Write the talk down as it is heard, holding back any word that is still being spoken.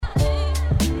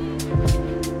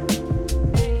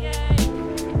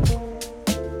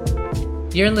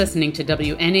You're listening to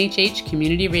WNHH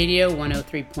Community Radio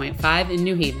 103.5 in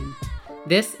New Haven.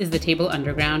 This is The Table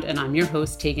Underground, and I'm your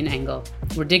host, Tegan Engel.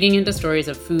 We're digging into stories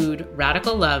of food,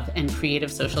 radical love, and creative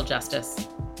social justice.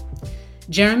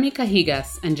 Jeremy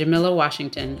Cajigas and Jamila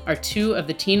Washington are two of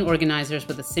the teen organizers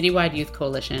with the Citywide Youth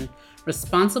Coalition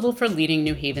responsible for leading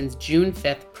New Haven's June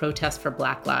 5th protest for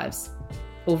Black Lives.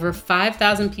 Over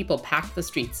 5,000 people packed the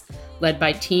streets, led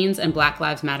by teens and Black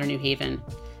Lives Matter New Haven,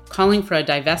 calling for a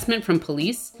divestment from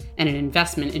police and an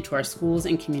investment into our schools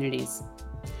and communities.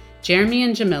 Jeremy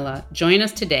and Jamila join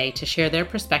us today to share their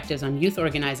perspectives on youth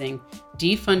organizing,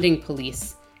 defunding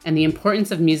police, and the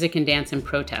importance of music and dance in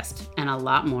protest, and a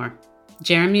lot more.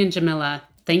 Jeremy and Jamila,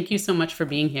 thank you so much for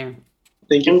being here.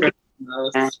 Thank you for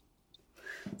having us.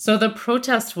 So the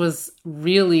protest was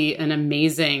really an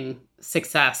amazing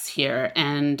success here,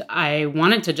 and I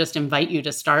wanted to just invite you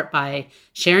to start by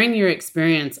sharing your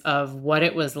experience of what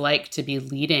it was like to be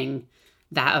leading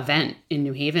that event in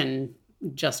New Haven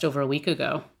just over a week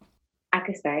ago. I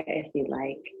could start if you'd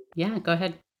like. Yeah, go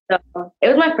ahead. So it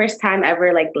was my first time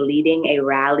ever leading a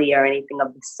rally or anything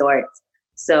of the sort.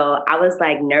 So I was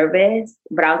nervous,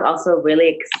 but I was also really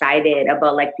excited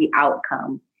about the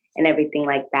outcome and everything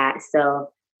like that.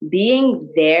 So being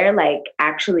there,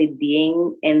 actually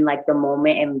being in the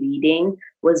moment and leading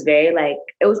was very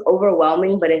it was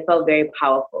overwhelming, but it felt very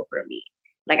powerful for me.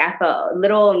 I felt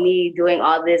little me doing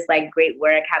all this great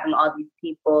work, having all these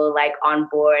people on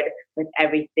board with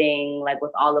everything,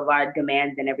 with all of our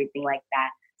demands and everything like that.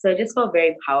 So it just felt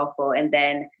very powerful. And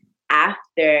then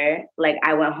after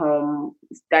I went home,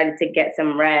 started to get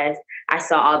some rest, I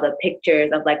saw all the pictures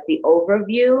of the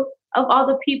overview of all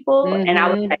the people. Mm-hmm. And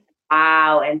I was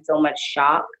wow, and so much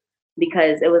shock,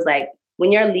 because it was when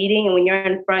you're leading and when you're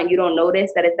in front, you don't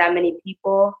notice that it's that many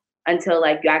people until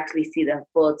you actually see the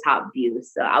full top view.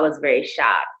 So I was very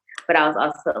shocked, but I was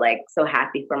also so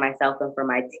happy for myself and for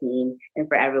my team and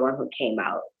for everyone who came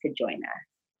out to join us.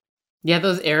 Yeah,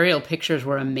 those aerial pictures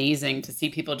were amazing to see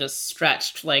people just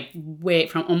stretched way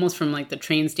from the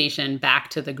train station back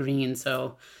to the green.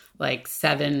 So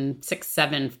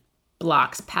 7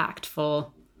 blocks packed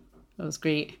full. That was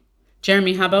great.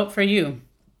 Jeremy, how about for you?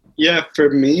 Yeah,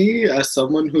 for me, as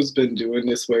someone who's been doing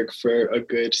this work for a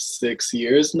good 6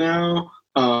 years now,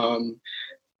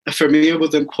 for me, it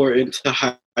was important to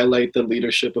highlight the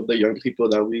leadership of the young people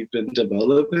that we've been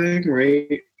developing,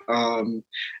 right?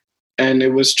 And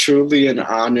it was truly an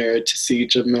honor to see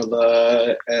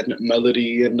Jamila and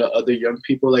Melody and the other young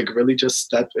people really just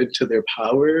step into their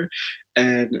power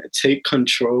and take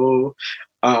control.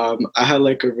 I had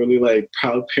a really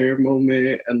proud parent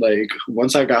moment, and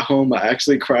once I got home I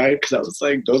actually cried because I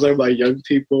was those are my young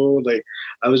people.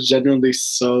 I was genuinely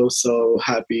so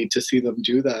happy to see them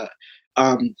do that.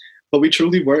 But we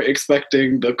truly weren't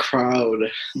expecting the crowd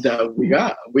that we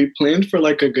got. We planned for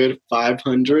a good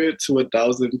 500 to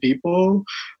 1,000 people.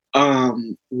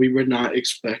 We were not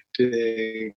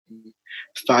expecting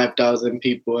 5,000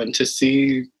 people, and to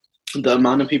see the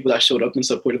amount of people that showed up in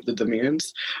support of the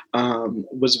demands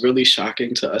was really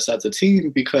shocking to us as a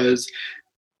team, because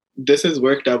this is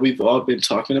work that we've all been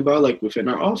talking about within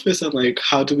our office, and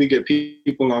how do we get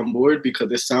people on board,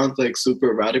 because it sounds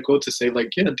super radical to say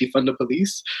yeah, defund the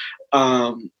police.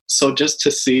 So just to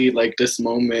see this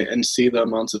moment and see the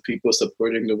amounts of people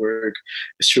supporting the work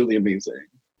is truly amazing.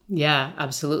 Yeah,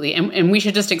 absolutely. And we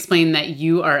should just explain that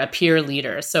you are a peer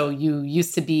leader. So you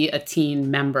used to be a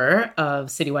teen member of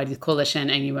Citywide Youth Coalition,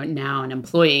 and you are now an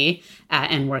employee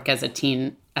and work as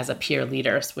a peer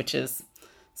leader, which is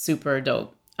super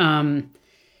dope. Can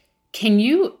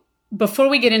you, before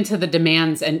we get into the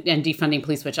demands and defunding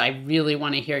police, which I really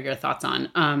want to hear your thoughts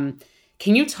on,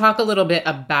 can you talk a little bit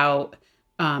about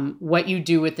what you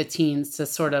do with the teens to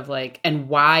sort of and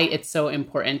why it's so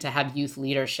important to have youth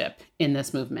leadership in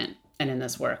this movement and in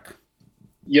this work?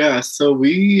 Yeah, so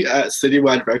we at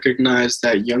Citywide recognize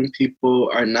that young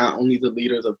people are not only the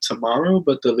leaders of tomorrow,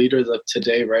 but the leaders of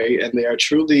today, right? And they are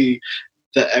truly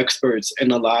the experts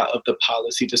in a lot of the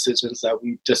policy decisions that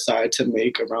we decide to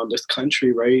make around this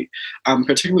country, right?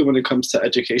 Particularly when it comes to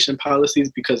education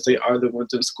policies, because they are the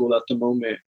ones in school at the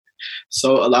moment.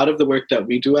 So a lot of the work that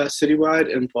we do at Citywide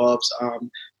involves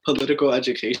political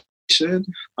education,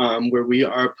 where we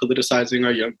are politicizing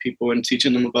our young people and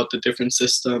teaching them about the different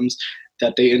systems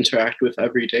that they interact with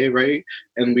every day, right?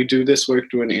 And we do this work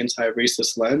through an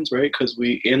anti-racist lens, right? Because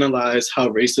we analyze how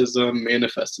racism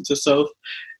manifests itself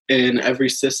in every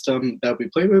system that we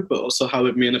play with, but also how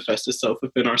it manifests itself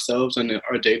within ourselves and in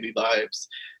our daily lives.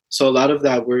 So a lot of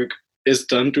that work is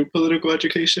done through political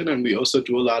education, and we also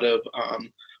do a lot of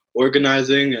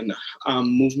organizing and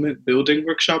movement building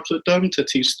workshops with them to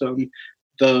teach them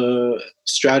the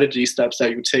strategy steps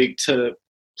that you take to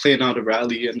plan out a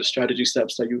rally and the strategy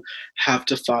steps that you have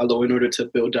to follow in order to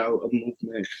build out a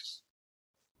movement.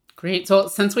 Great. So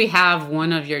since we have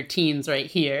one of your teens right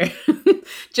here,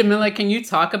 Jamila, can you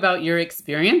talk about your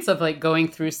experience of like going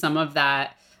through some of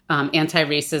that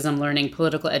anti-racism learning,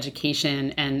 political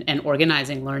education, and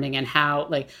organizing learning, and how,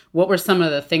 like, what were some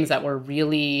of the things that were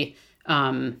really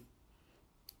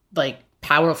like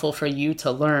powerful for you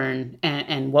to learn,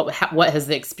 and what has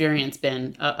the experience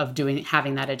been of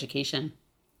having that education?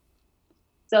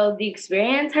 So the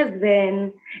experience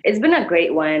it's been a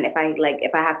great one. If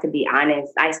I have to be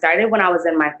honest, I started when I was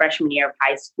in my freshman year of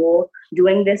high school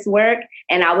doing this work,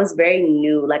 and I was very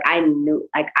new. Like I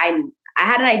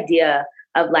had an idea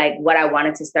of like what I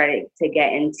wanted to start to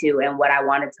get into and what I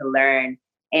wanted to learn.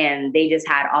 And they just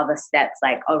had all the steps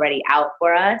like already out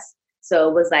for us. So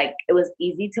it was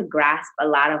easy to grasp a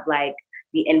lot of like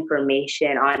the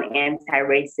information on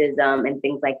anti-racism and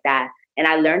things like that. And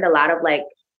I learned a lot of like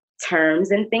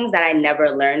terms and things that I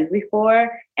never learned before.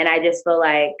 And I just feel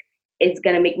like it's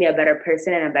going to make me a better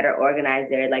person and a better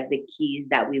organizer, like the keys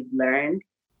that we've learned.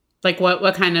 Like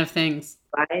what kind of things?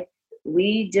 Right?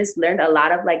 We just learned a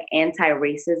lot of like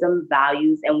anti-racism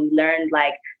values, and we learned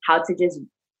like how to just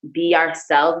be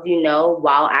ourselves,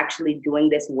 while actually doing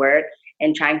this work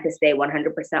and trying to stay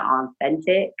 100%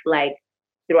 authentic, like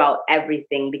throughout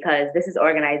everything, because this is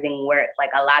organizing work. Like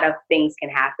a lot of things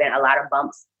can happen, a lot of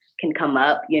bumps can come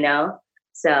up,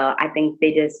 So I think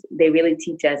they really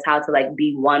teach us how to like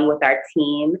be one with our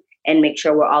team and make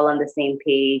sure we're all on the same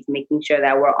page, making sure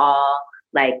that we're all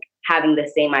like having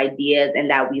the same ideas,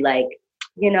 and that we like,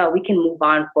 we can move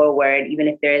on forward even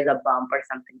if there is a bump or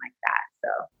something like that.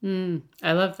 So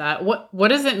I love that. What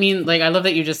does it mean? Like, I love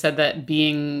that you just said that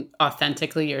being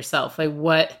authentically yourself. Like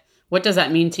what does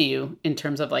that mean to you in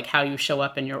terms of like how you show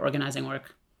up in your organizing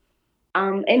work?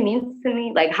 It means to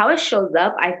me, like how it shows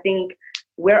up, I think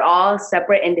we're all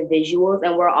separate individuals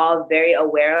and we're all very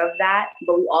aware of that,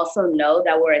 but we also know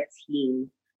that we're a team.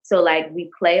 So like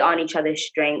we play on each other's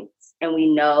strengths, and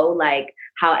we know like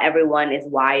how everyone is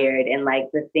wired and like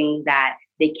the things that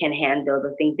they can handle,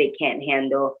 the things they can't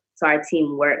handle. So our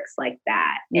team works like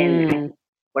that. And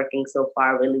working so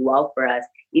far really well for us,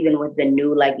 even with the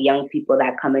new like young people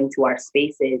that come into our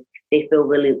spaces, they feel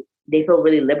really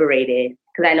liberated.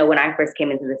 Because I know when I first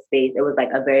came into the space, it was like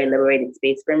a very liberated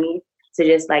space for me. So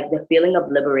just like the feeling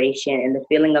of liberation and the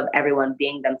feeling of everyone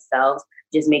being themselves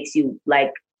just makes you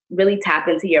like really tap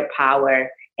into your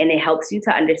power. And it helps you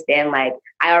to understand, like,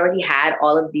 I already had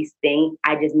all of these things.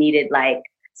 I just needed like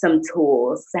some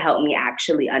tools to help me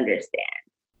actually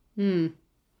understand.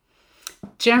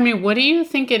 Jeremy, what do you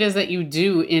think it is that you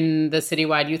do in the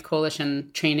Citywide Youth Coalition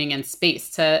training and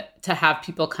space to have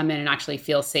people come in and actually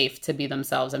feel safe to be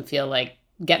themselves and feel like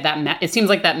get that? It seems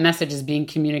like that message is being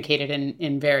communicated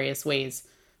in various ways.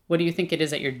 What do you think it is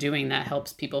that you're doing that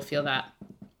helps people feel that?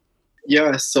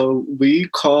 Yeah, so we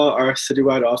call our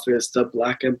citywide office the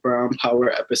Black and Brown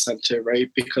Power Epicenter, right?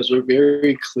 Because we're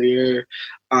very clear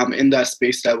in that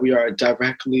space that we are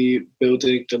directly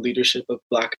building the leadership of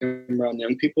Black and Brown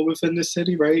young people within the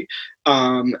city, right?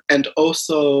 And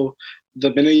also,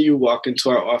 the minute you walk into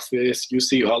our office, you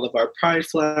see all of our pride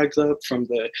flags up, from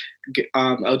the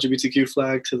LGBTQ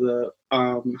flag to the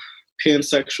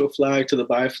pansexual flag to the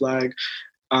bi flag.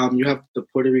 You have the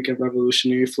Puerto Rican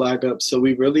Revolutionary flag up. So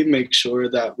we really make sure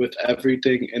that with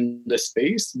everything in the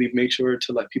space, we make sure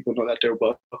to let people know that they're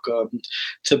welcome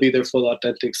to be their full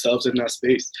authentic selves in that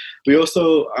space. We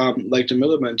also, like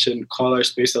Jamila mentioned, call our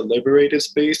space a liberated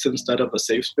space instead of a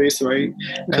safe space, right?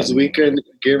 Because we can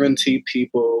guarantee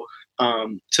people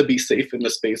to be safe in the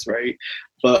space, right?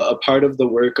 But a part of the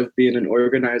work of being an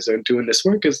organizer and doing this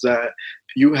work is that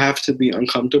you have to be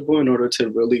uncomfortable in order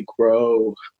to really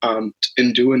grow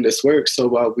in doing this work. So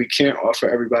while we can't offer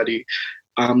everybody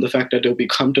the fact that they'll be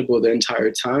comfortable the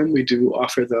entire time, we do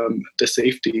offer them the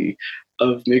safety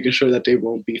of making sure that they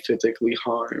won't be physically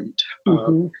harmed.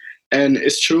 And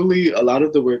it's truly, a lot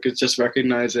of the work is just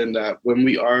recognizing that when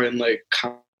we are in like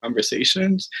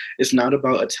conversations, it's not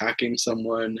about attacking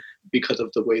someone because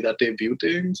of the way that they view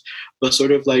things, but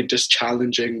sort of like just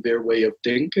challenging their way of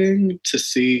thinking to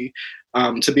see,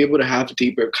 to be able to have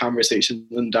deeper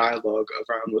conversations and dialogue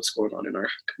around what's going on in our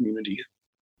community.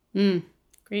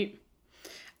 Great.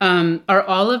 Are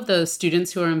all of the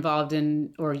students who are involved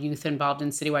in, or youth involved in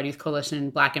Citywide Youth Coalition,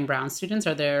 Black and Brown students?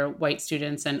 Are there white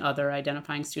students and other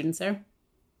identifying students there?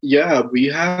 Yeah, we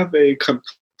have a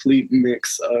complete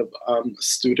mix of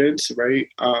students, right?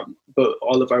 But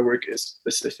all of our work is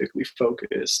specifically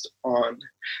focused on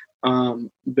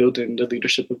building the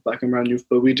leadership of Black and Brown youth.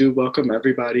 But we do welcome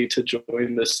everybody to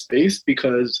join this space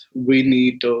because we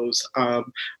need those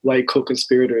white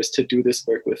co-conspirators to do this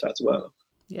work with as well.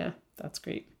 Yeah, that's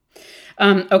great.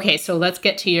 Okay, so let's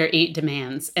get to your 8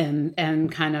 demands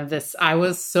and kind of this. I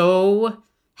was so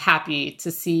happy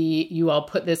to see you all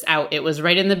put this out. It was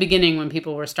right in the beginning when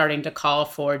people were starting to call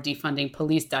for defunding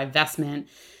police, divestment,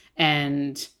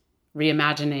 and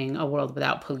reimagining a world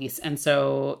without police. And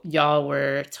so y'all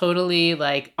were totally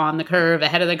like on the curve,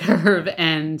 ahead of the curve.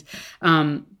 And,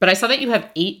 but I saw that you have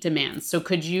 8 demands. So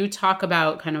could you talk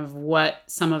about kind of what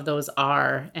some of those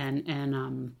are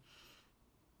and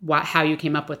how you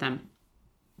came up with them?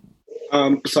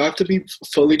 So I have to be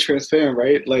fully transparent,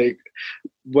 right? Like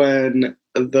when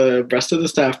the rest of the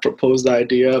staff proposed the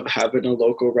idea of having a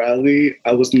local rally,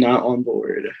 I was not on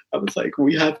board. I was like,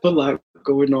 we have a lot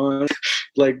going on.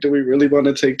 Like, do we really want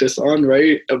to take this on,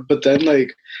 right? But then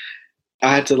like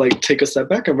I had to like take a step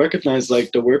back and recognize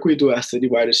like the work we do at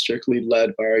Citywide is strictly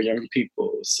led by our young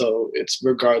people. So it's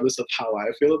regardless of how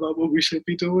I feel about what we should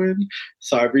be doing.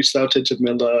 So I reached out to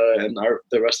Jamila and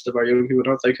the rest of our young people and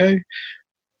I was like, hey,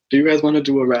 do you guys want to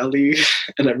do a rally?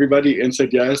 And everybody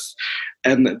answered yes.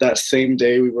 And that same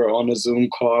day we were on a Zoom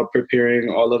call preparing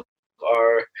all of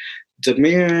our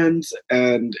demands,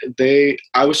 and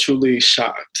I was truly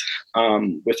shocked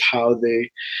with how they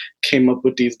came up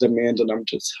with these demands, and I'm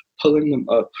just pulling them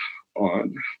up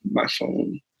on my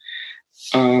phone.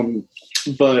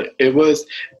 But it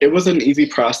was an easy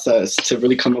process to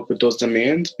really come up with those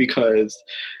demands because,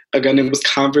 again, it was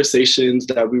conversations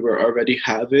that we were already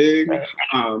having. Right.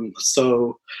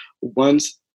 So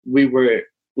once we were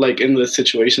like in the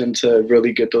situation to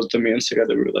really get those demands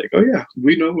together, we were like, oh yeah,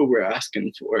 we know what we're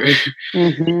asking for.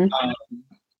 Mm-hmm.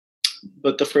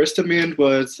 But the first demand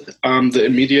was the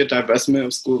immediate divestment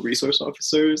of school resource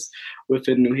officers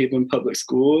within New Haven Public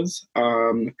Schools,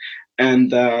 and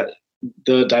that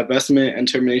the divestment and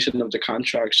termination of the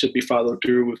contract should be followed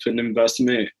through with an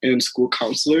investment in school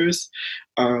counselors.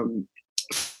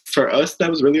 For us, that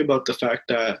was really about the fact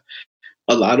that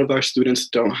a lot of our students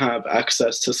don't have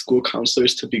access to school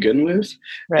counselors to begin with.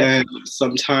 Right. And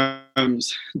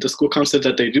sometimes the school counselors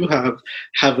that they do have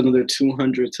another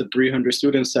 200 to 300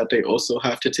 students that they also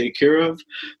have to take care of.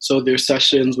 So their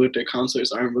sessions with their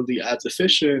counselors aren't really as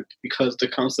efficient because the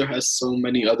counselor has so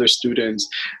many other students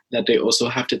that they also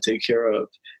have to take care of.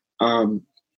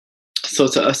 So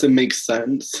to us, it makes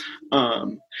sense.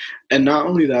 And not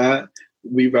only that,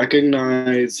 we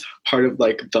recognize part of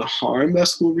like the harm that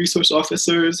school resource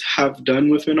officers have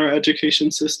done within our education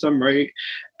system, right?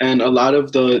 And a lot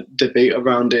of the debate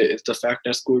around it is the fact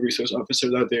that school resource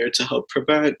officers are there to help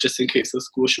prevent, just in case a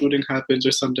school shooting happens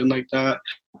or something like that.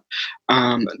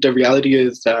 The reality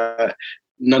is that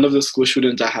none of the school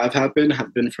shootings that have happened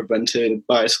have been prevented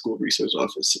by school resource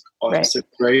officers,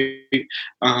 right?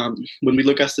 When we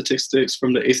look at statistics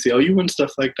from the ACLU and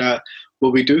stuff like that,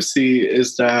 what we do see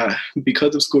is that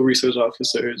because of school resource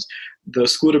officers, the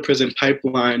school to prison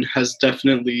pipeline has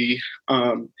definitely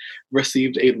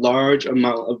received a large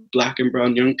amount of Black and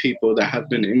brown young people that have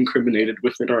been incriminated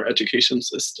within our education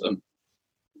system.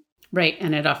 Right.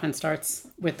 And it often starts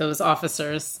with those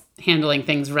officers handling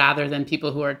things rather than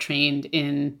people who are trained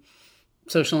in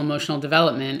social emotional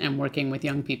development and working with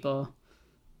young people.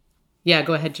 Yeah,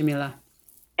 go ahead, Jamila.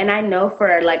 And I know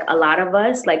for like a lot of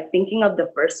us, like thinking of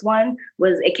the first one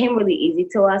it came really easy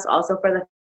to us also for the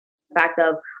fact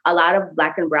of a lot of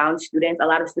Black and brown students, a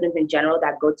lot of students in general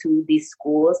that go to these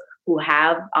schools who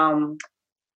have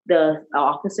the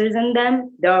officers in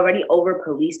them, they're already over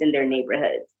policed in their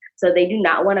neighborhoods. So they do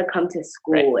not want to come to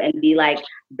school and be like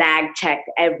bag checked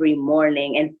every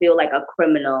morning and feel like a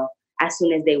criminal as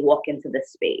soon as they walk into the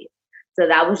space. So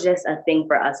that was just a thing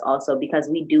for us also, because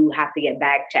we do have to get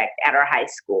bag checked at our high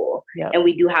school. Yep. And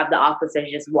we do have the officers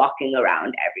just walking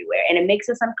around everywhere. And it makes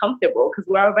us uncomfortable because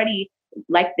we're already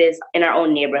like this in our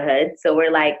own neighborhood. So we're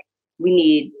like, we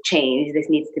need change. This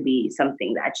needs to be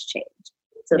something that's changed.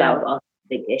 So that was also a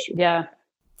big issue. Yeah.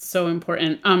 So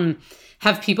important.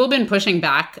 Have people been pushing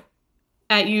back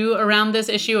at you around this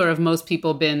issue, or have most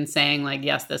people been saying like,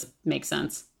 yes, this makes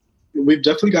sense? We've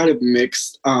definitely got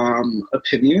mixed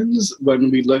opinions.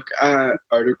 When we look at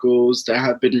articles that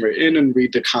have been written and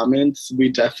read the comments, we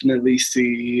definitely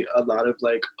see a lot of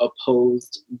like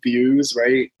opposed views,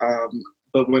 right?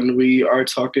 But when we are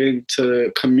talking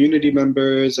to community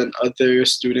members and other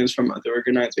students from other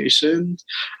organizations,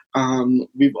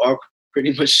 we've all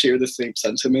pretty much share the same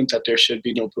sentiment that there should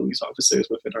be no police officers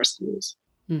within our schools.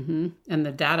 Mm-hmm. And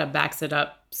the data backs it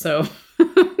up. So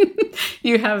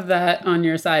you have that on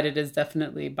your side. It is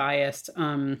definitely biased.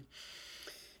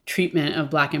 treatment of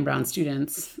Black and Brown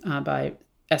students by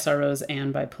SROs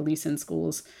and by police in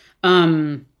schools.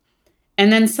 And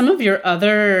then some of your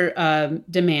other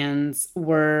demands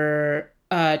were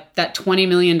that $20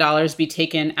 million be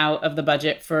taken out of the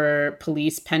budget for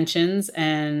police pensions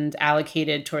and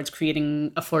allocated towards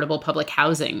creating affordable public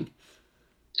housing.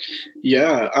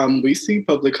 Yeah, we see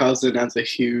public housing as a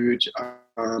huge,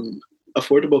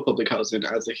 affordable public housing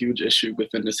as a huge issue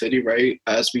within the city, right?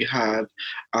 As we have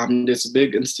this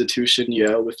big institution,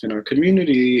 Yale, within our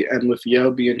community, and with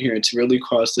Yale being here, it's really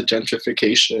caused the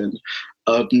gentrification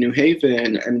of New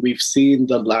Haven, and we've seen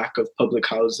the lack of public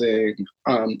housing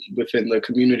within the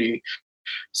community.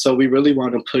 So we really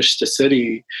want to push the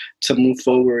city to move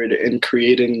forward in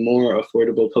creating more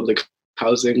affordable public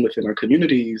housing within our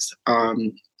communities.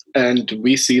 And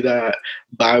we see that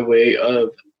by way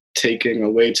of taking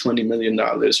away $20 million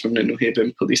from the New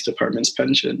Haven Police Department's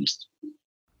pensions.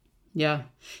 Yeah.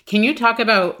 Can you talk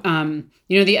about,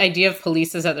 the idea of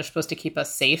police is that they're supposed to keep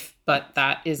us safe, but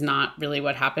that is not really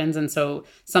what happens. And so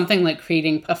something like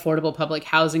creating affordable public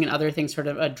housing and other things sort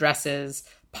of addresses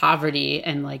poverty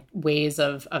and like ways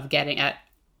of getting at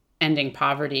ending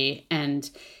poverty. And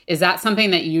is that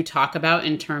something that you talk about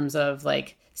in terms of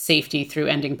like safety through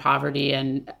ending poverty?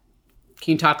 And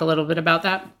can you talk a little bit about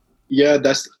that? Yeah,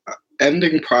 that's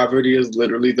ending poverty is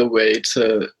literally the way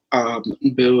to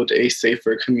build a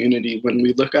safer community. When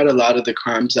we look at a lot of the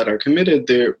crimes that are committed,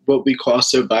 they're what we call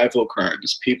survival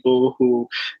crimes. People who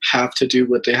have to do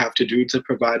what they have to do to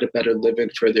provide a better living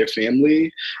for their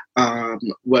family,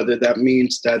 whether that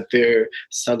means that they're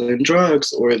selling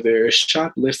drugs or they're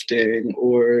shoplifting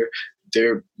or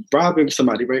they're robbing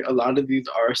somebody, right? A lot of these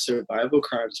are survival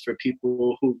crimes for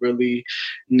people who really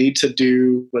need to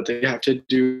do what they have to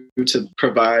do to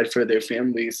provide for their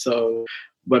families. So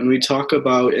when we talk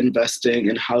about investing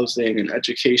in housing and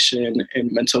education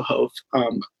and mental health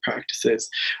practices,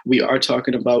 we are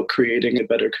talking about creating a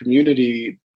better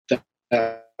community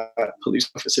that police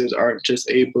officers aren't just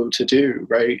able to do,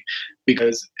 right?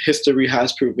 Because history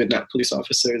has proven that police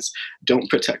officers don't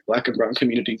protect Black and Brown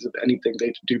communities. If anything,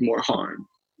 they do more harm.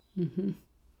 Mm-hmm.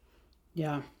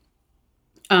 Yeah.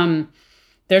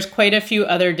 There's quite a few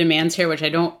other demands here, which I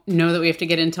don't know that we have to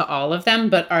get into all of them,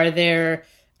 but are there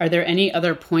any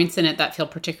other points in it that feel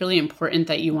particularly important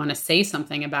that you want to say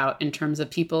something about in terms of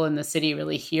people in the city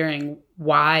really hearing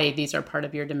why these are part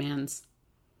of your demands?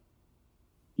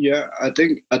 Yeah, I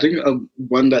think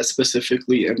one that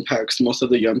specifically impacts most of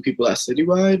the young people at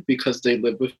Citywide because they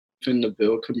live within the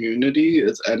Ville community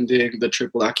is ending the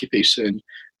triple occupation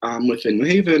within New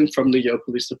Haven from the Yale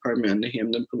Police Department and the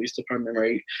Hamden Police Department,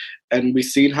 right? And we've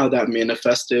seen how that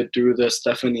manifested through the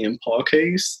Stephanie and Paul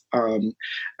case.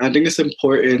 I think it's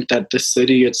important that the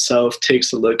city itself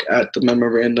takes a look at the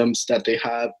memorandums that they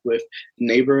have with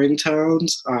neighboring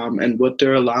towns and what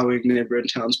they're allowing neighboring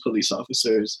towns police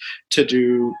officers to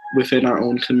do within our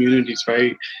own communities,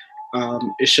 right?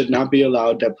 It should not be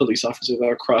allowed that police officers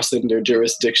are crossing their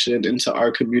jurisdiction into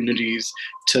our communities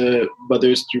to, whether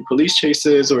it's through police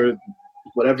chases or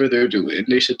whatever they're doing.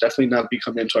 They should definitely not be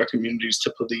coming into our communities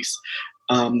to police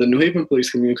the New Haven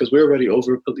police community because we're already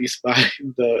over policed by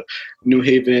the New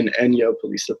Haven and Yale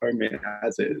Police Department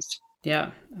as is.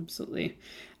 Yeah, absolutely.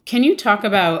 Can you talk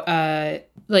about,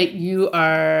 you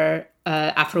are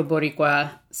an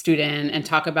Afro-Boricua student and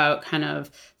talk about kind of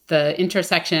the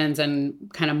intersections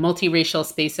and kind of multiracial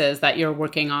spaces that you're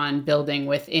working on building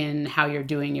within how you're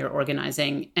doing your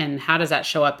organizing, and how does that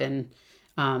show up in,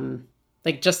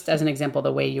 just as an example,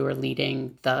 the way you were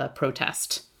leading the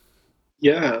protest?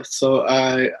 Yeah, so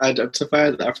I identify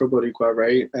as Afro-Boricua,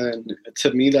 right? And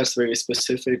to me, that's very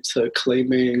specific to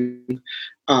claiming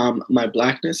my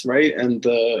Blackness, right? And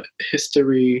the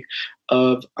history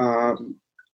of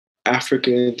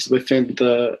Africans within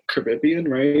the Caribbean,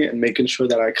 right? And making sure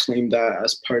that I claim that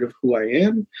as part of who I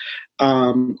am.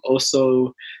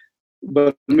 Also,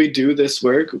 when we do this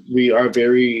work, we are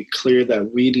very clear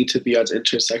that we need to be as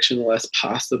intersectional as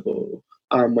possible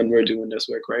when we're doing this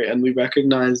work, right? And we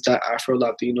recognize that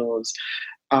Afro-Latinos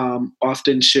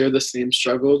often share the same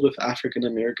struggles with African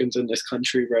Americans in this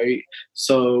country, right?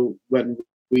 So when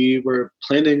we were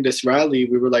planning this rally,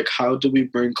 we were like, how do we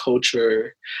bring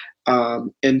culture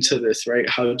into this, right?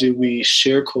 How do we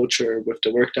share culture with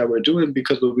the work that we're doing?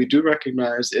 Because what we do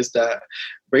recognize is that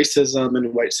racism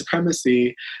and white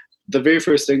supremacy, the very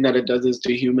first thing that it does is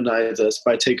dehumanize us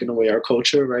by taking away our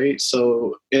culture, right?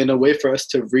 So in a way for us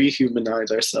to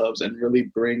rehumanize ourselves and really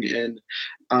bring in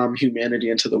humanity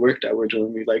into the work that we're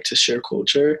doing, we like to share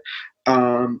culture.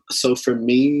 So for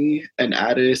me and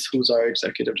Addis, who's our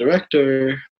executive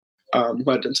director, who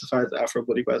identify as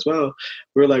Afro-Boricua as well,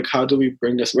 we were like, how do we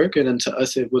bring this work in? And to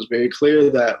us, it was very clear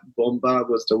that bomba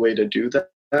was the way to do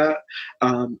that,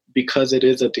 because it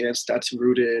is a dance that's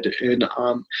rooted in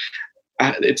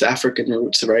its African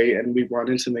roots, right? And we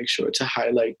wanted to make sure to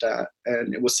highlight that.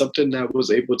 And it was something that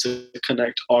was able to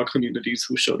connect all communities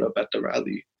who showed up at the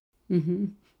rally. Mm-hmm.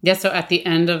 Yeah, so at the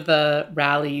end of the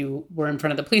rally, you were in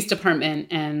front of the police department,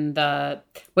 and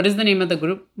what is the name of the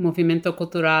group? Movimiento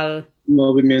Cultural.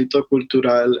 Movimiento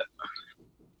Cultural.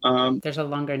 There's a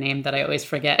longer name that I always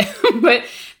forget, but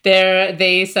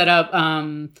they set up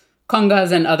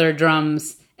congas and other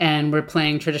drums, and were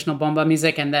playing traditional bomba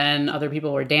music, and then other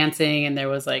people were dancing, and there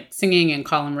was like singing and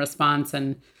call and response.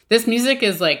 And this music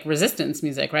is like resistance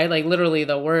music, right? Like literally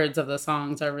the words of the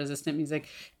songs are resistant music.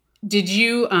 Did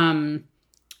you,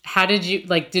 how did you,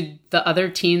 like, did the other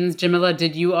teens, Jamila,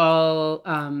 did you all,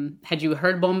 had you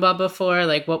heard bomba before?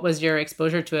 Like, what was your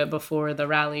exposure to it before the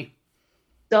rally?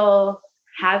 So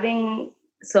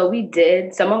we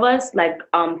did, some of us, like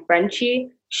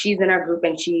Frenchie, she's in our group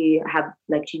and she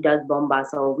does bomba.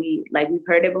 So we've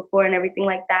heard it before and everything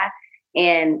like that.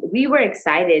 And we were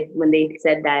excited when they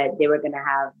said that they were going to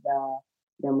have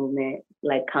the movement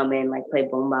like come in, like play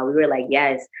bomba. We were like,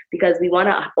 yes, because we want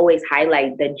to always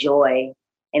highlight the joy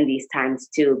in these times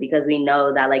too, because we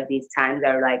know that like these times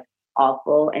are like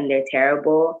awful and they're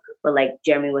terrible. But like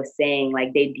Jeremy was saying,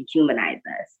 like they dehumanize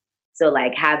us. So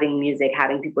like having music,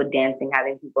 having people dancing,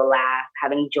 having people laugh,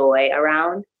 having joy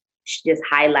around, just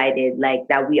highlighted like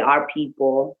that we are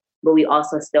people, but we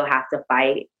also still have to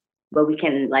fight, but we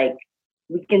can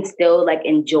still like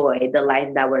enjoy the life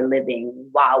that we're living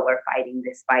while we're fighting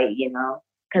this fight, you know,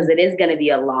 because it is going to be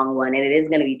a long one and it is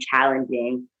going to be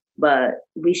challenging, but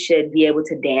we should be able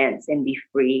to dance and be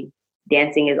free.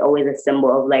 Dancing is always a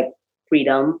symbol of like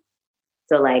freedom.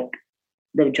 So like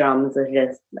the drums was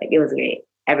just like, it was great.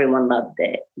 Everyone loved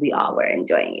it. We all were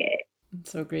enjoying it.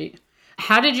 So great.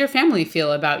 How did your family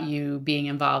feel about you being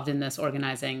involved in this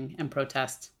organizing and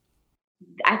protest?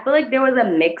 I feel like there was a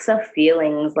mix of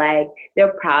feelings. Like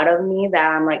they're proud of me that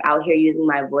I'm like out here using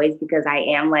my voice, because I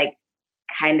am like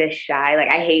kind of shy.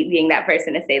 Like I hate being that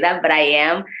person to say that, but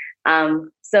I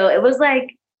am. So it was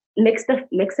like mixed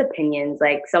opinions.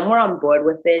 Like some were on board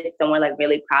with it. Some were like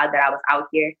really proud that I was out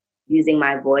here using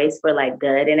my voice for like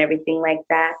good and everything like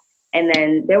that. And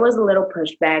then there was a little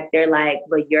pushback. They're like,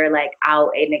 but you're like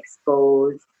out and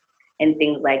exposed and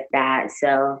things like that.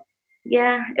 So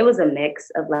yeah, it was a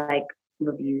mix of like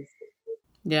reviews.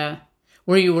 Yeah.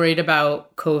 Were you worried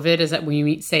about COVID? Is that when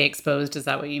you say exposed, is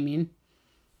that what you mean?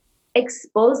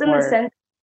 Exposed in the sense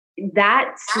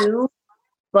that too,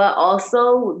 but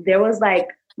also there was like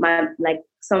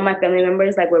some of my family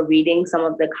members like were reading some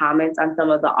of the comments on some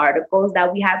of the articles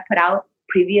that we had put out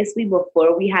previously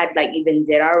before we had like even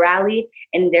did our rally,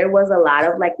 and there was a lot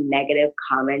of like negative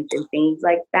comments and things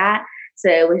like that. So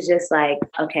it was just like,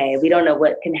 okay, we don't know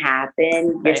what can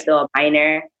happen. Right. You're still a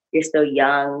minor, you're still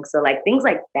young, so like things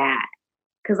like that,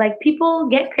 because like people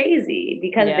get crazy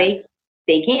because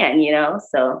they can, you know.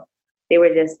 So they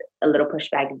were just a little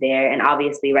pushback there, and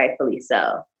obviously rightfully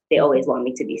so. They always want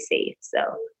me to be safe, so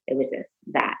it was just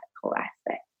that whole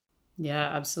aspect.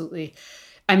 Yeah, absolutely.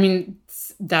 I mean,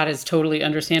 that is totally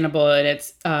understandable. And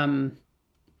it's, I'm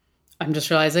just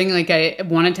realizing, like, I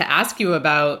wanted to ask you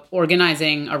about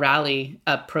organizing a rally,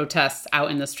 a protest out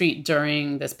in the street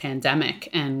during this pandemic.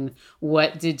 And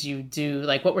what did you do?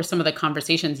 Like, what were some of the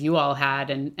conversations you all had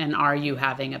and are you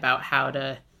having about how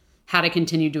to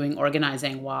continue doing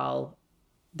organizing while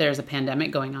there's a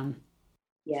pandemic going on?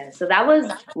 Yeah, so that was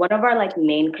one of our like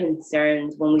main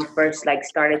concerns when we first like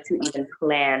started to even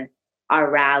plan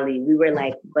our rally. We were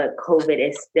like, but COVID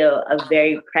is still a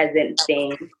very present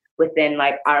thing within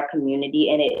like our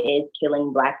community, and it is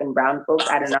killing Black and brown folks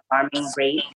at an alarming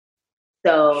rate.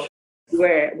 So we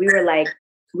were like,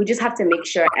 we just have to make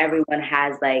sure everyone's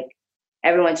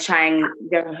trying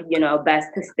their, you know, best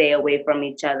to stay away from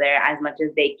each other as much as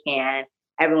they can.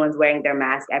 Everyone's wearing their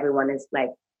mask. Everyone is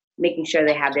like making sure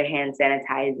they have their hand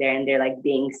sanitizer and they're like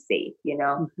being safe, you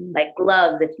know, like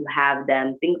gloves if you have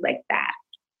them, things like that.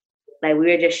 Like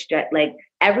we were just like,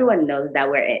 everyone knows that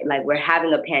we're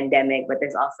having a pandemic, but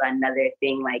there's also another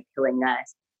thing like killing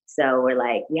us. So we're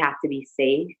like, we have to be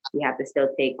safe. We have to still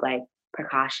take like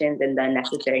precautions and the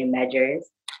necessary measures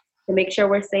to make sure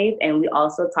we're safe. And we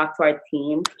also talked to our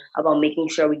team about making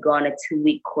sure we go on a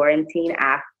 2-week quarantine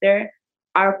after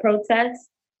our protest,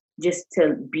 just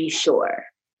to be sure,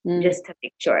 just to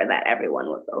make sure that everyone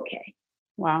was okay.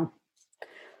 Wow.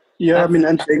 Yeah, I mean,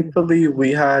 and thankfully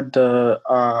we had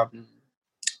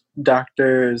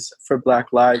doctors for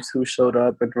Black Lives who showed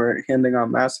up and were handing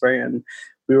out masks, right? And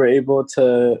we were able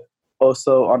to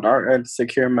also on our end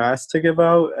secure masks to give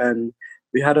out, and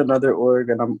we had another org,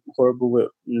 and I'm horrible with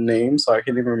names, so I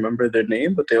can't even remember their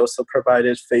name, but they also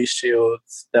provided face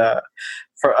shields that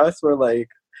for us were like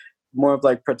more of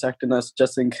like protecting us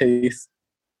just in case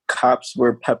cops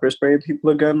were pepper spraying people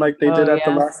again like they did at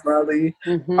the last rally.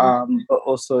 But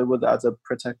also it was as a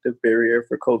protective barrier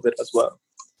for COVID as well.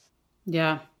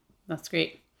 Yeah, that's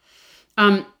great.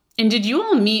 And did you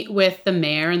all meet with the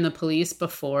mayor and the police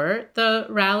before the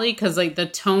rally? Because like the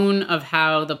tone of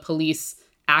how the police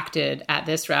acted at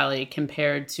this rally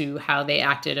compared to how they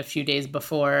acted a few days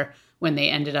before when they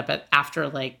ended up after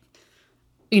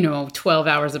 12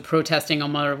 hours of protesting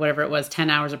or whatever it was, 10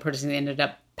 hours of protesting, they ended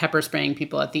up pepper spraying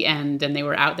people at the end and they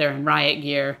were out there in riot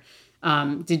gear.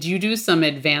 Did you do some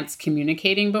advanced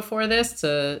communicating before this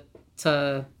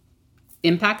to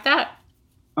impact that?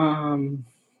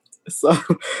 So,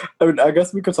 I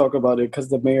guess we could talk about it because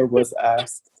the mayor was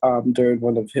asked during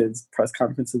one of his press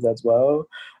conferences as well.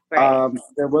 Right.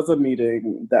 There was a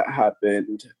meeting that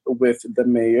happened with the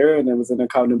mayor, and it was an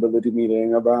accountability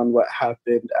meeting around what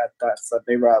happened at that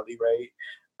Sunday rally, right?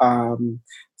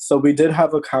 So we did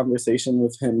have a conversation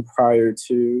with him prior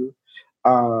to,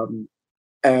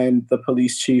 and the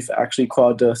police chief actually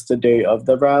called us the day of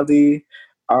the rally.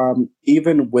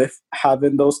 Even with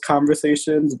having those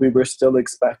conversations, we were still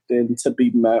expecting to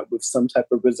be met with some type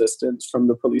of resistance from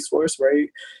the police force, right?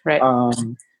 Right.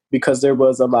 Because there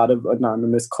was a lot of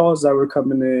anonymous calls that were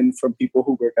coming in from people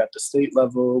who work at the state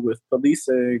level with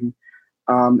policing,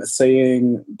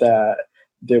 saying that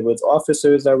there was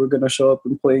officers that were going to show up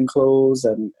in plain clothes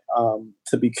and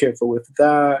to be careful with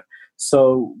that.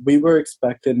 So we were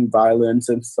expecting violence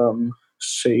in some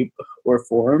shape or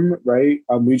form, right?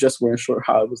 We just weren't sure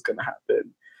how it was going to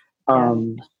happen.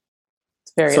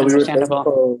 It's very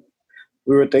understandable.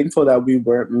 We were thankful that we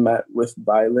weren't met with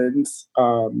violence.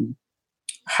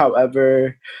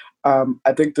 However,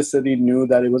 I think the city knew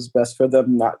that it was best for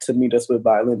them not to meet us with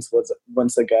violence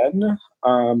once again,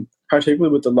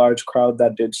 particularly with the large crowd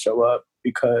that did show up,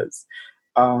 because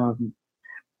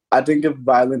I think if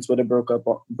violence would have broke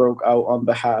out on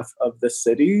behalf of the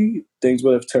city, things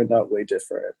would have turned out way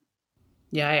different.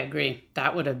 Yeah, I agree.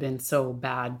 That would have been so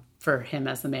bad for him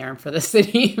as the mayor and for the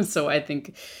city. So I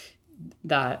think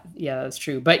that's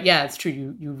true. But yeah, it's true.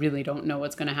 You really don't know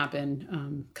what's going to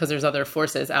happen because there's other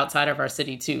forces outside of our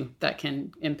city too that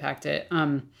can impact it.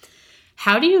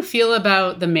 How do you feel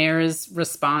about the mayor's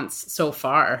response so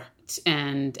far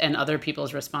and other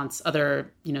people's response,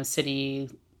 other, city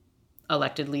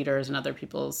elected leaders and other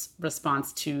people's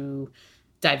response to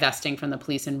divesting from the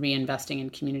police and reinvesting in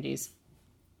communities?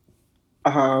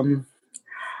 I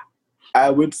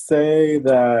would say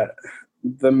that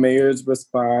the mayor's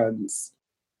response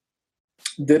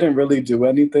didn't really do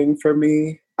anything for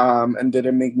me, and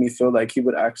didn't make me feel like he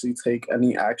would actually take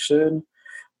any action.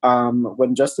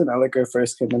 When Justin Elicker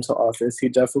first came into office, he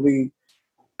definitely,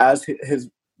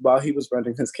 while he was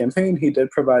running his campaign, he did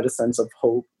provide a sense of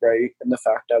hope, right? And the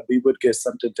fact that we would get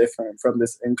something different from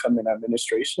this incoming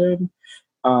administration,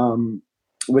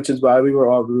 which is why we were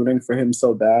all rooting for him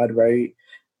so bad, right?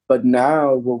 But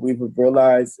now what we've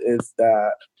realized is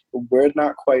that we're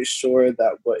not quite sure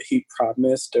that what he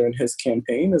promised during his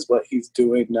campaign is what he's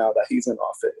doing now that he's in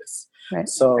office. Right.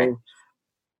 So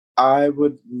I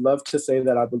would love to say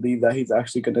that I believe that he's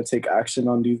actually going to take action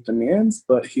on these demands,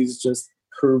 but he's just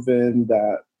proven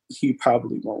that he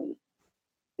probably won't.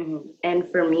 Mm-hmm.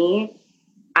 And for me,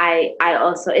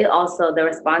 the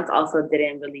response also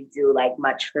didn't really do like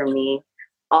much for me.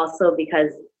 Also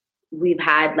because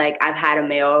I've had a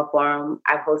mayoral forum,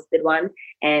 I've hosted one,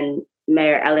 and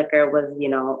Mayor Elicker was,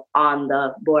 on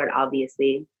the board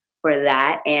obviously for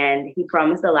that. And he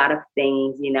promised a lot of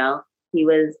things, he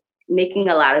was making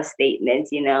a lot of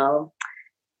statements,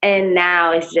 and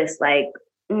now it's just like,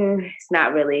 it's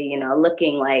not really,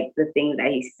 looking like the things that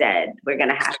he said were going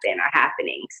to happen are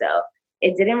happening. So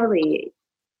it didn't really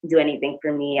do anything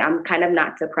for me. I'm kind of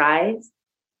not surprised.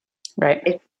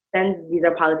 Right. Since these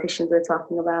are politicians we're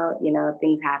talking about,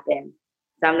 things happen.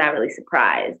 So I'm not really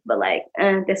surprised, but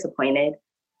disappointed.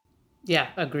 Yeah,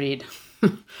 agreed.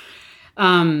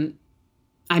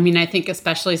 I think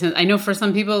especially since I know for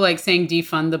some people, like saying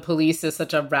defund the police is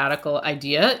such a radical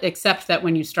idea, except that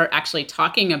when you start actually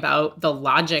talking about the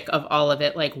logic of all of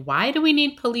it, like, why do we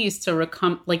need police to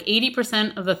like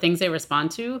 80% of the things they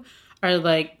respond to are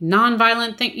like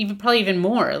nonviolent things, even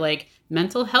more like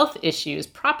mental health issues,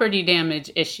 property damage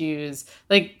issues,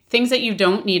 like things that you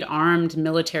don't need armed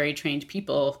military trained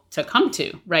people to come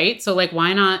to. Right. So like,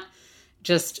 why not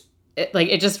just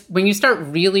when you start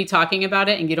really talking about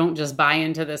it and you don't just buy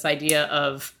into this idea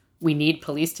of we need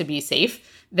police to be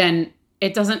safe, then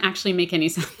it doesn't actually make any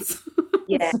sense.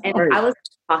 Yeah, and I was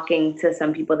talking to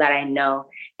some people that I know,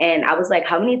 and I was like,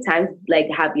 how many times like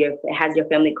has your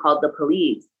family called the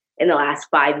police in the last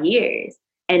 5 years?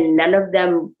 And none of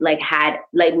them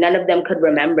none of them could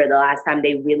remember the last time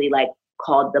they really like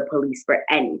called the police for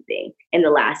anything in the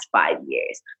last 5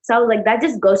 years. So I was like, that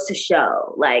just goes to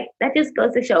show,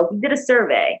 if we did a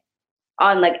survey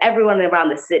on like everyone around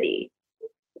the city,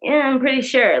 yeah, I'm pretty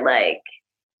sure like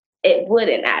it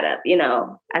wouldn't add up,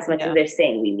 as much as they're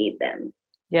saying we need them.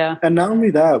 Yeah. And not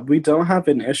only that, we don't have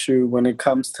an issue when it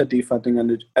comes to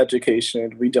defunding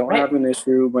education. We don't have an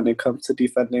issue when it comes to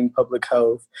defunding public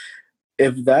health.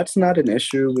 If that's not an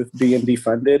issue with being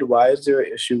defunded, why is there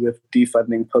an issue with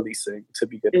defunding policing to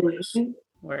begin with?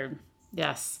 Word.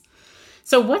 Yes.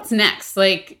 So what's next?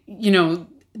 Like,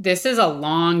 this is a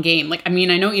long game. Like, I mean,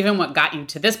 I know even what got you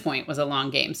to this point was a long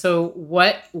game. So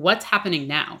what's happening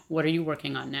now? What are you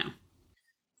working on now?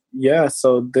 Yeah,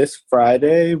 so this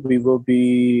Friday, we will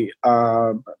be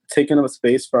taking up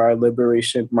space for our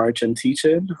Liberation March and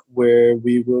Teach-In, where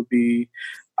we will be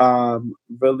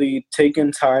really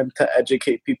taking time to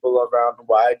educate people around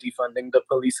why defunding the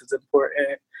police is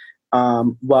important,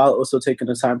 while also taking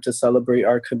the time to celebrate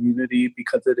our community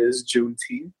because it is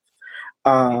Juneteenth.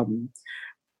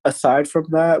 Aside from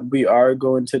that, we are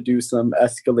going to do some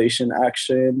escalation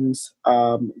actions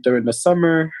during the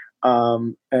summer.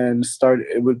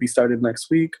 It would be started next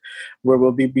week, where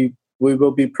we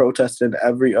will be protesting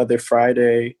every other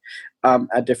Friday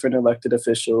at different elected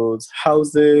officials'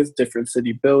 houses, different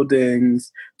city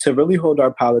buildings, to really hold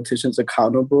our politicians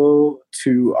accountable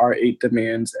to our 8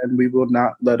 demands, and we will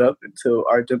not let up until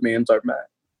our demands are met.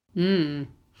 And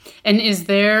is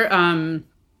there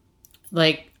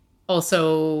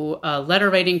also a letter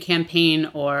writing campaign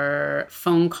or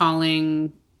phone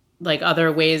calling, like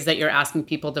other ways that you're asking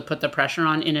people to put the pressure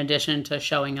on in addition to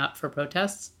showing up for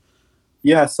protests?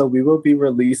 Yeah, so we will be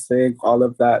releasing all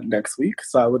of that next week.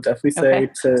 So I would definitely say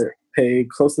to pay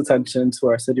close attention to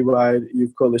our Citywide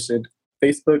Youth Coalition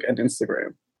Facebook and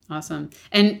Instagram. Awesome.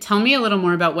 And tell me a little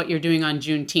more about what you're doing on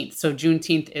Juneteenth. So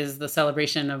Juneteenth is the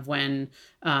celebration of when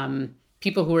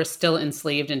people who were still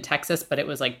enslaved in Texas, but it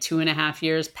was like 2.5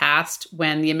 years past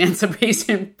when the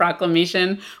Emancipation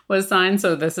Proclamation was signed.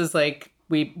 So this is like,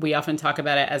 we often talk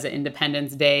about it as an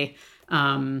Independence Day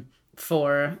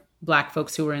for Black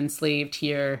folks who were enslaved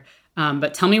here.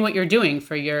 But tell me what you're doing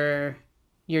for your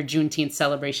Juneteenth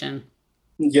celebration.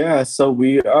 Yeah, so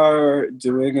we are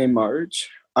doing a march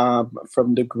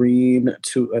from the Green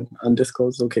to an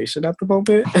undisclosed location at the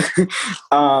moment.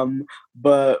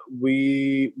 But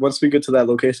once we get to that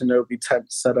location, there will be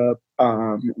tents set up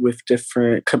with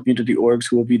different community orgs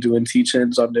who will be doing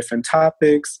teach-ins on different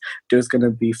topics. There's going to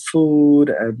be food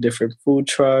and different food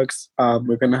trucks.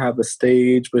 We're going to have a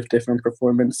stage with different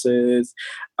performances.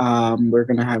 We're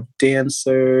going to have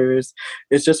dancers.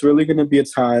 It's just really going to be a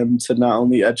time to not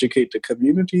only educate the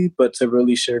community, but to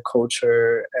really share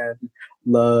culture and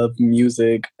love,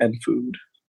 music, and food.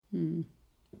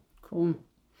 Cool.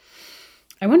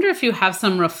 I wonder if you have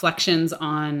some reflections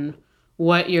on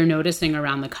what you're noticing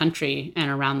around the country and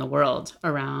around the world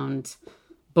around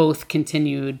both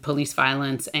continued police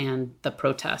violence and the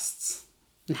protests,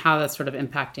 and how that's sort of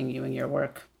impacting you and your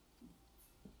work.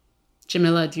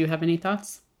 Jamila, do you have any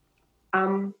thoughts?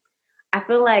 I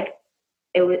feel like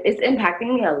it's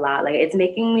impacting me a lot. Like, it's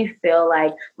making me feel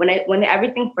like when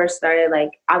everything first started,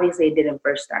 like, obviously it didn't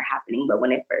first start happening, but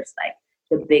when it first, like,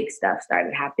 the big stuff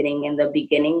started happening in the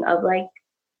beginning of like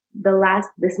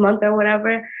this month or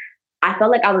whatever, I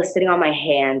felt like I was sitting on my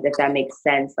hands, if that makes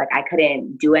sense. Like, I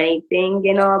couldn't do anything,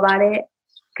 about it,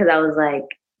 because I was like,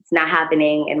 it's not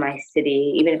happening in my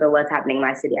city. Even if it was happening in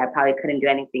my city, I probably couldn't do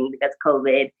anything because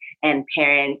COVID and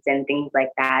parents and things like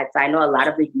that. So I know a lot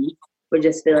of the youth were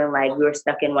just feeling like we were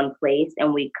stuck in one place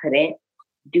and we couldn't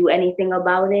do anything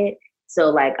about it. So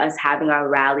like us having our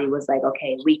rally was like,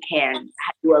 okay, we can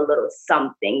do a little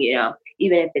something,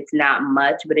 even if it's not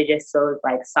much, but it just shows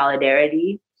like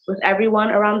solidarity with everyone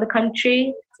around the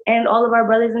country and all of our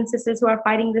brothers and sisters who are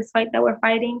fighting this fight that we're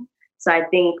fighting. So I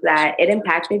think that it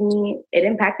impacted me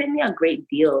a great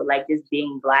deal. Like, just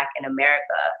being Black in America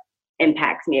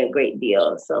impacts me a great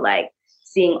deal. So like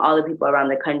seeing all the people around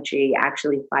the country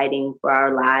actually fighting for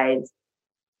our lives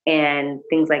and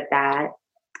things like that,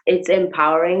 it's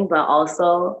empowering, but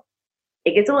also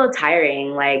it gets a little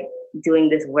tiring, like doing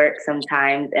this work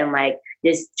sometimes and like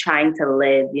just trying to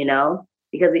live,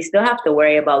 because we still have to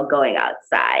worry about going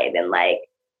outside and like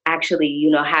actually,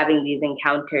 having these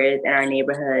encounters in our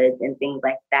neighborhoods and things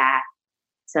like that.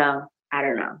 So I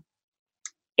don't know.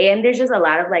 And there's just a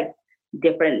lot of like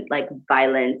different like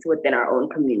violence within our own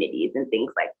communities and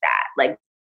things like that. like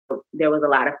there was a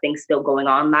lot of things still going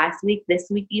on last week, this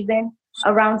week even,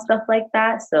 around stuff like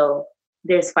that. So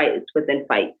there's fights within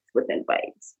fights within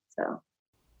fights. So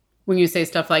when you say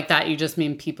stuff like that, you just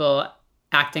mean people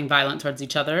acting violent towards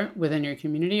each other within your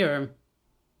community, or?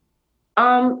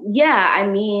 Yeah, I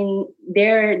mean,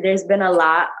 there's been a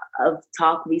lot of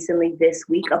talk recently this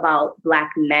week about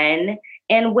Black men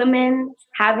and women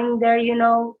having their,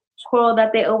 quarrel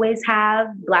that they always have.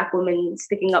 Black women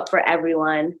sticking up for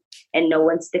everyone and no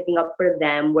one's sticking up for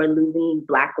them. We're losing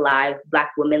Black lives,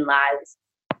 Black women lives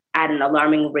at an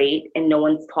alarming rate, and no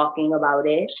one's talking about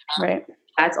it. Right.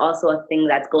 That's also a thing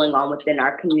that's going on within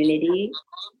our community.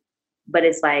 But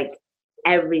it's like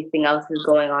everything else is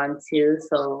going on too.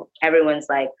 So everyone's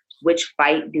like, which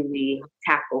fight do we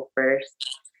tackle first?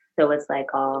 So it's like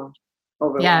all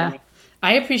overwhelming. Yeah,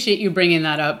 I appreciate you bringing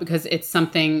that up because it's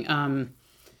something,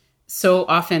 so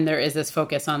often there is this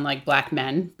focus on like Black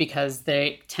men because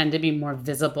they tend to be more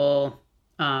visible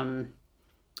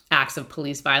acts of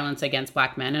police violence against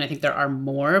Black men. And I think there are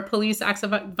more police acts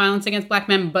of violence against Black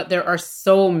men, but there are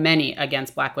so many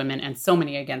against Black women and so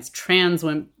many against trans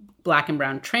women, Black and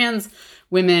brown trans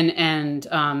women. And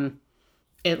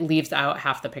it leaves out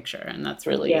half the picture. And that's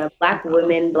really... Yeah, Black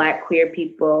women, Black queer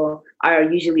people are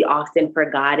usually often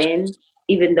forgotten,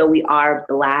 even though we are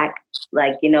Black,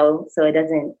 so it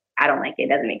doesn't, I don't like it. It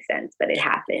doesn't make sense, but it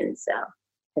happens. So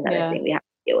it's another thing we have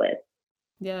to deal with.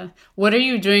 Yeah. What are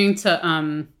you doing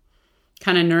to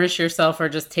kind of nourish yourself or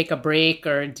just take a break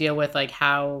or deal with like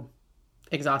how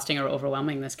exhausting or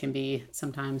overwhelming this can be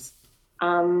sometimes?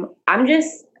 I'm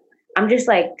just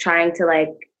like trying to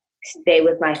like stay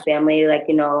with my family, like,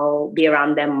 be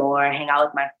around them more, hang out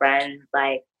with my friends,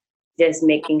 like just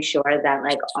making sure that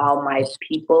like all my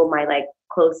people, my like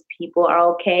close people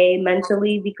are okay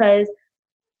mentally, because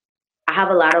I have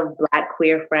a lot of Black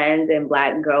queer friends and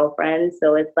Black girlfriends.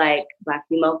 So it's like Black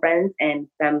female friends and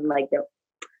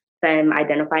femme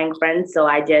identifying friends. So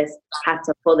I just have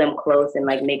to pull them close and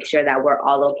like make sure that we're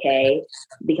all okay,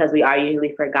 because we are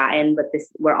usually forgotten, but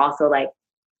we're also like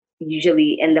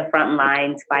usually in the front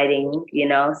lines fighting,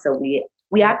 so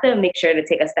we have to make sure to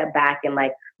take a step back and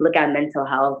like look at mental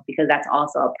health, because that's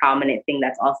also a prominent thing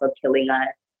that's also killing us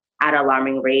at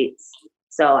alarming rates.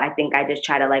 So I think I just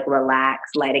try to like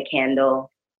relax, light a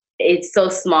candle. It's so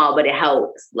small, but it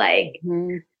helps. Like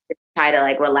try to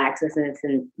like relax,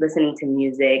 listening to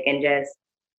music and just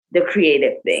the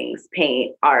creative things,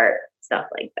 paint, art, stuff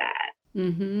like that.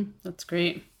 That's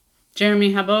great.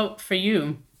 Jeremy, how about for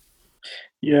you?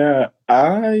 Yeah,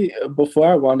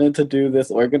 before I wanted to do this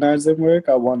organizing work,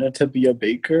 I wanted to be a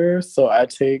baker. So I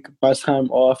take my time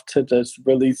off to just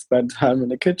really spend time in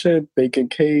the kitchen, baking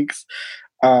cakes.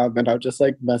 And I'll just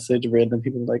like message random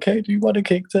people like, hey, do you want a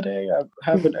cake today? I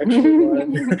have an extra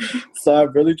one. So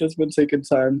I've really just been taking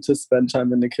time to spend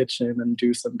time in the kitchen and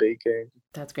do some baking.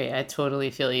 That's great. I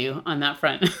totally feel you on that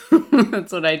front.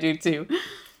 That's what I do too.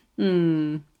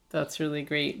 That's really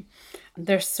great.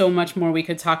 There's so much more we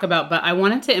could talk about, but I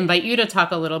wanted to invite you to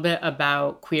talk a little bit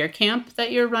about Queer Camp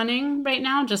that you're running right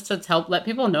now, just to help let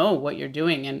people know what you're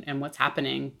doing and what's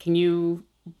happening.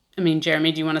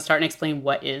 Jeremy, do you want to start and explain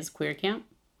what is Queer Camp?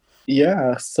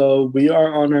 Yeah, so we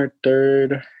are on our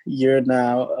third year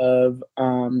now of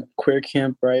Queer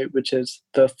Camp, right, which is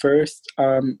the first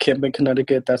camp in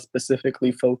Connecticut that's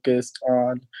specifically focused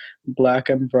on Black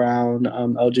and brown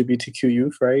LGBTQ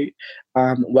youth, right?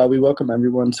 While we welcome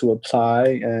everyone to apply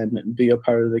and be a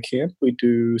part of the camp, we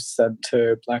do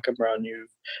center Black and brown youth,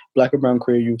 Black and brown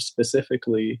queer youth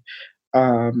specifically.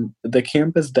 The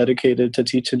camp is dedicated to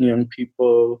teaching young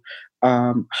people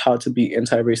how to be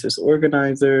anti-racist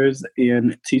organizers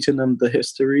and teaching them the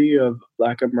history of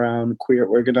Black and brown queer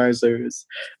organizers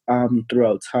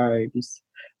throughout times.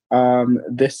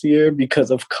 This year, because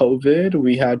of COVID,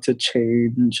 we had to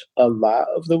change a lot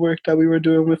of the work that we were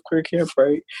doing with Queer Camp,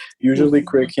 right? Usually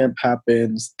Queer Camp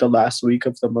happens the last week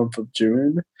of the month of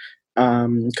June,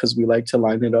 because we like to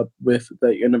line it up with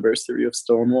the anniversary of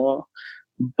Stonewall.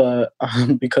 But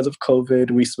because of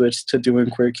COVID, we switched to doing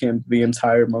Queer Camp the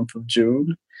entire month of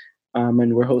June.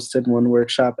 And we're hosting one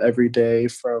workshop every day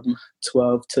from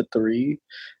 12 to 3.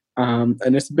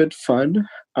 And it's been fun.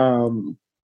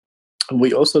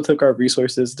 We also took our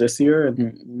resources this year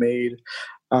and made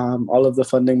all of the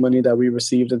funding money that we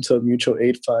received into a mutual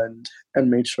aid fund and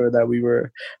made sure that we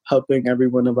were helping every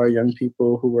one of our young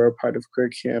people who were a part of Queer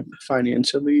Camp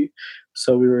financially.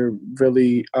 So we were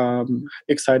really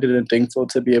excited and thankful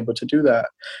to be able to do that.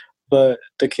 But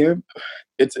the camp,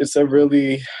 it's a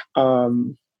really,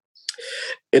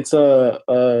 it's a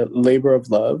labor of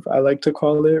love, I like to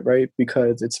call it, right?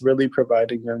 Because it's really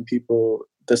providing young people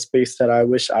the space that I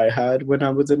wish I had when I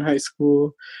was in high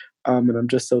school. And I'm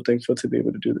just so thankful to be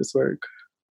able to do this work.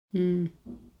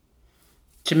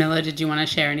 Jamila, did you want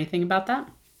to share anything about that?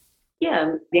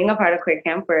 Yeah, being a part of Queer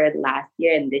Camp for last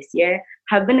year and this year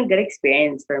have been a good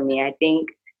experience for me. I think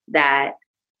that,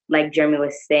 like Jeremy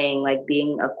was saying, like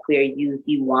being a queer youth,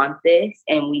 you want this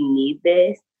and we need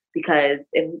this, because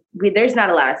there's not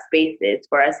a lot of spaces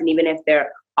for us. And even if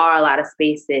there are a lot of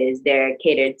spaces, they're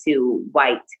catered to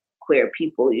white queer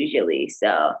people usually.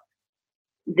 So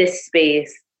this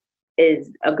space is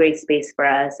a great space for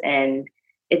us. And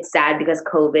it's sad because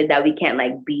COVID that we can't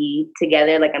like be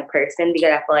together like in person,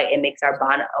 because I feel like it makes our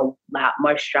bond a lot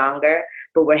more stronger.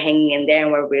 But we're hanging in there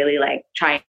and we're really like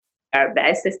trying our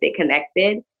best to stay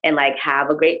connected and like have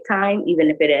a great time, even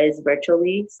if it is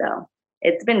virtually. So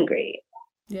it's been great.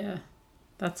 Yeah,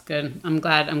 that's good. I'm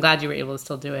glad you were able to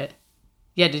still do it.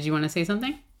 Yeah, did you want to say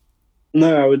something?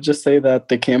 No, I would just say that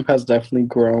the camp has definitely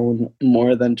grown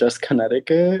more than just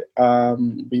Connecticut.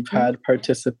 We've had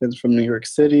participants from New York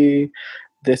City.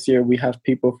 This year we have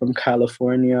people from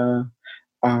California.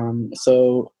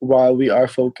 So while we are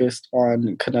focused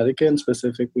on Connecticut and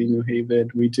specifically New Haven,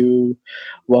 we do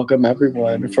welcome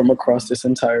everyone from across this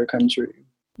entire country.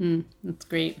 That's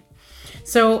great.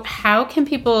 So how can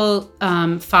people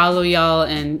follow y'all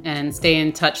and stay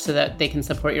in touch so that they can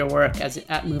support your work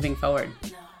at moving forward?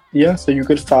 Yeah, so you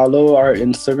could follow our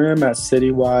Instagram at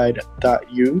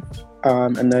citywide.youth.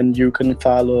 And then you can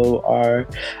follow our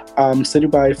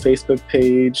Citywide Facebook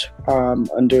page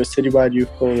under Citywide Youth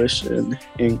Coalition,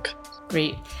 Inc.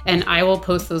 Great. And I will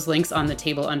post those links on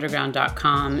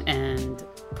thetableunderground.com and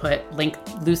link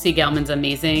Lucy Gelman's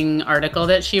amazing article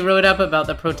that she wrote up about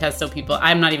the protest. So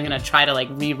I'm not even going to try to like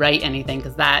rewrite anything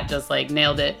because that just like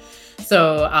nailed it.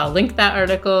 So I'll link that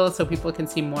article so people can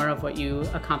see more of what you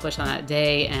accomplished on that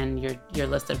day and your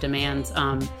list of demands.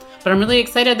 But I'm really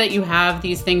excited that you have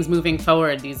these things moving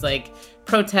forward, these like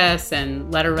protests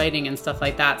and letter writing and stuff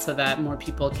like that, so that more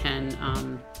people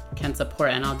can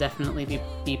support. And I'll definitely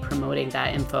be promoting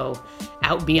that info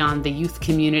out beyond the youth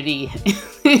community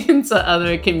into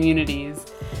other communities.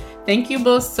 Thank you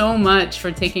both so much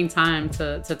for taking time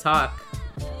to talk.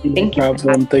 Thank you. No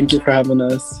problem. Thank you for having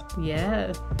us.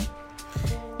 Yeah.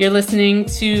 You're listening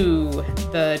to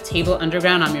The Table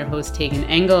Underground. I'm your host, Tegan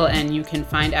Engel, and you can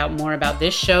find out more about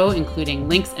this show, including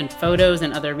links and photos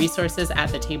and other resources at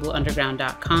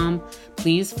thetableunderground.com.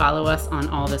 Please follow us on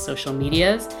all the social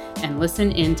medias and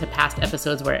listen in to past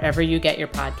episodes wherever you get your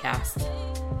podcasts.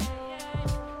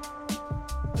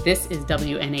 This is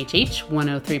WNHH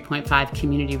 103.5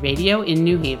 Community Radio in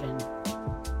New Haven.